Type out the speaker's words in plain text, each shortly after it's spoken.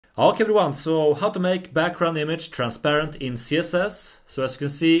Okay everyone, so how to make background image transparent in CSS. So as you can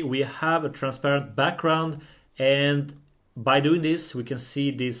see, we have a transparent background, and by doing this we can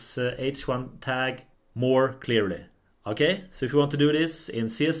see this h1 tag more clearly. Okay, so if you want to do this in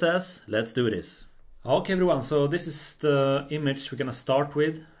CSS, let's do this. Okay everyone, so this is the image we're gonna start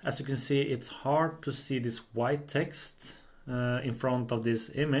with. As you can see, it's hard to see this white text in front of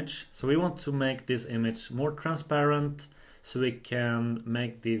this image. So we want to make this image more transparent so we can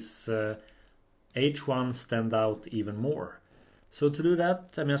make this H1 stand out even more. So to do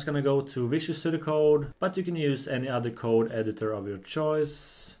that, I'm just gonna go to Visual Studio Code, but you can use any other code editor of your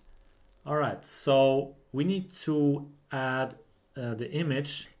choice. Alright, so we need to add the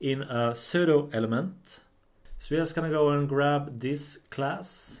image in a pseudo element. So we're just gonna go and grab this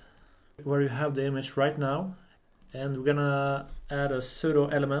class where you have the image right now, and we're gonna add a pseudo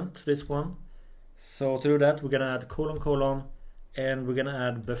element to this one. So to do that, we're gonna add colon colon, and we're gonna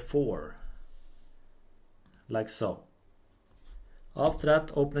add before, like so. After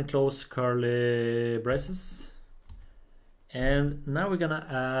that, open and close curly braces, and now we're gonna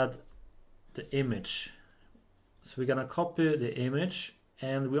add the image. So we're gonna copy the image,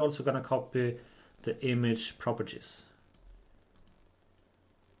 and we're also gonna copy the image properties.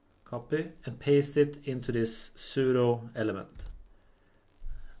 Copy and paste it into this pseudo element,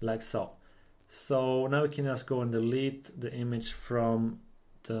 like so. So now we can just go and delete the image from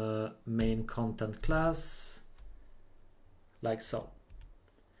the main content class, like so.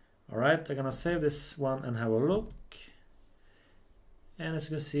 Alright, I'm gonna save this one and have a look. And as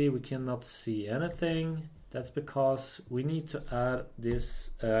you can see, we cannot see anything. That's because we need to add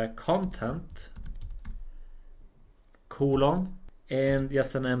this content colon and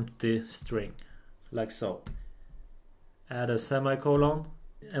just an empty string, like so. Add a semicolon.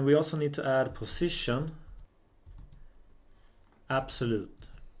 And we also need to add position absolute,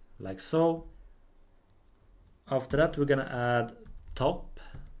 like so. After that, we're gonna add top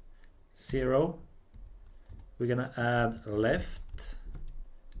 0. We're gonna add left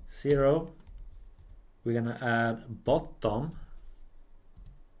 0. We're gonna add bottom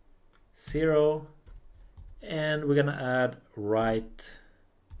 0, and we're gonna add right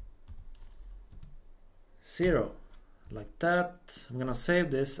 0. Like that. I'm gonna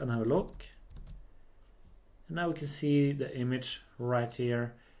save this and have a look. And now we can see the image right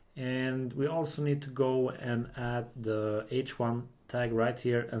here. And we also need to go and add the h1 tag right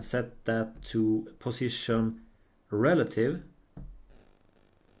here and set that to position relative.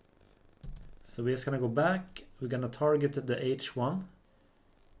 So we're just gonna go back. We're gonna target the h1,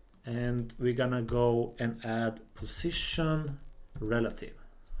 and we're gonna go and add position relative,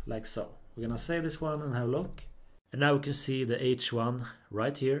 like so. We're gonna save this one and have a look. And now we can see the h1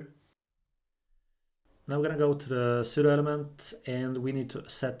 right here. Now we're gonna go to the pseudo element, and we need to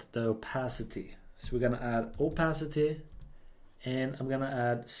set the opacity. So we're gonna add opacity, and I'm gonna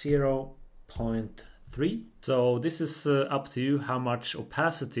add 0.3. So this is up to you how much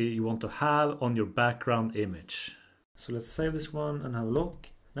opacity you want to have on your background image. So let's save this one and have a look.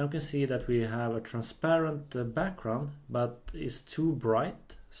 Now we can see that we have a transparent background, but it's too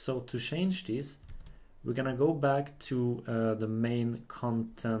bright. So to change this, we're gonna go back to the main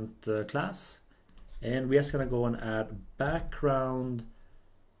content class, and we're just gonna go and add background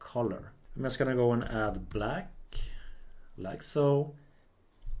color. I'm just gonna go and add black, like so.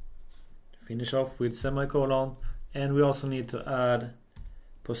 Finish off with semicolon, and we also need to add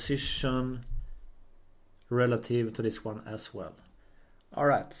position relative to this one as well.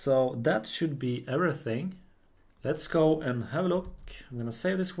 Alright, so that should be everything. Let's go and have a look. I'm gonna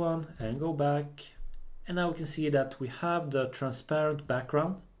save this one and go back. And now we can see that we have the transparent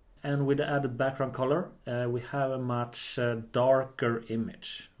background, and with the added background color, we have a much darker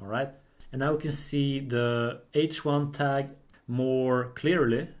image. All right. And now we can see the h1 tag more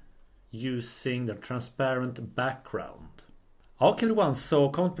clearly using the transparent background. Okay everyone, so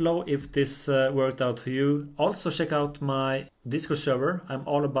comment below if this worked out for you. Also check out my Discord server. I'm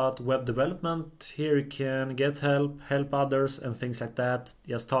all about web development. Here you can get help others and things like that.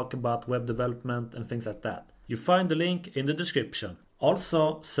 Just talk about web development and things like that. You find the link in the description.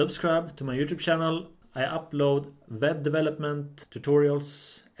 Also subscribe to my YouTube channel. I upload web development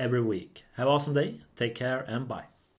tutorials every week. Have an awesome day. Take care and bye.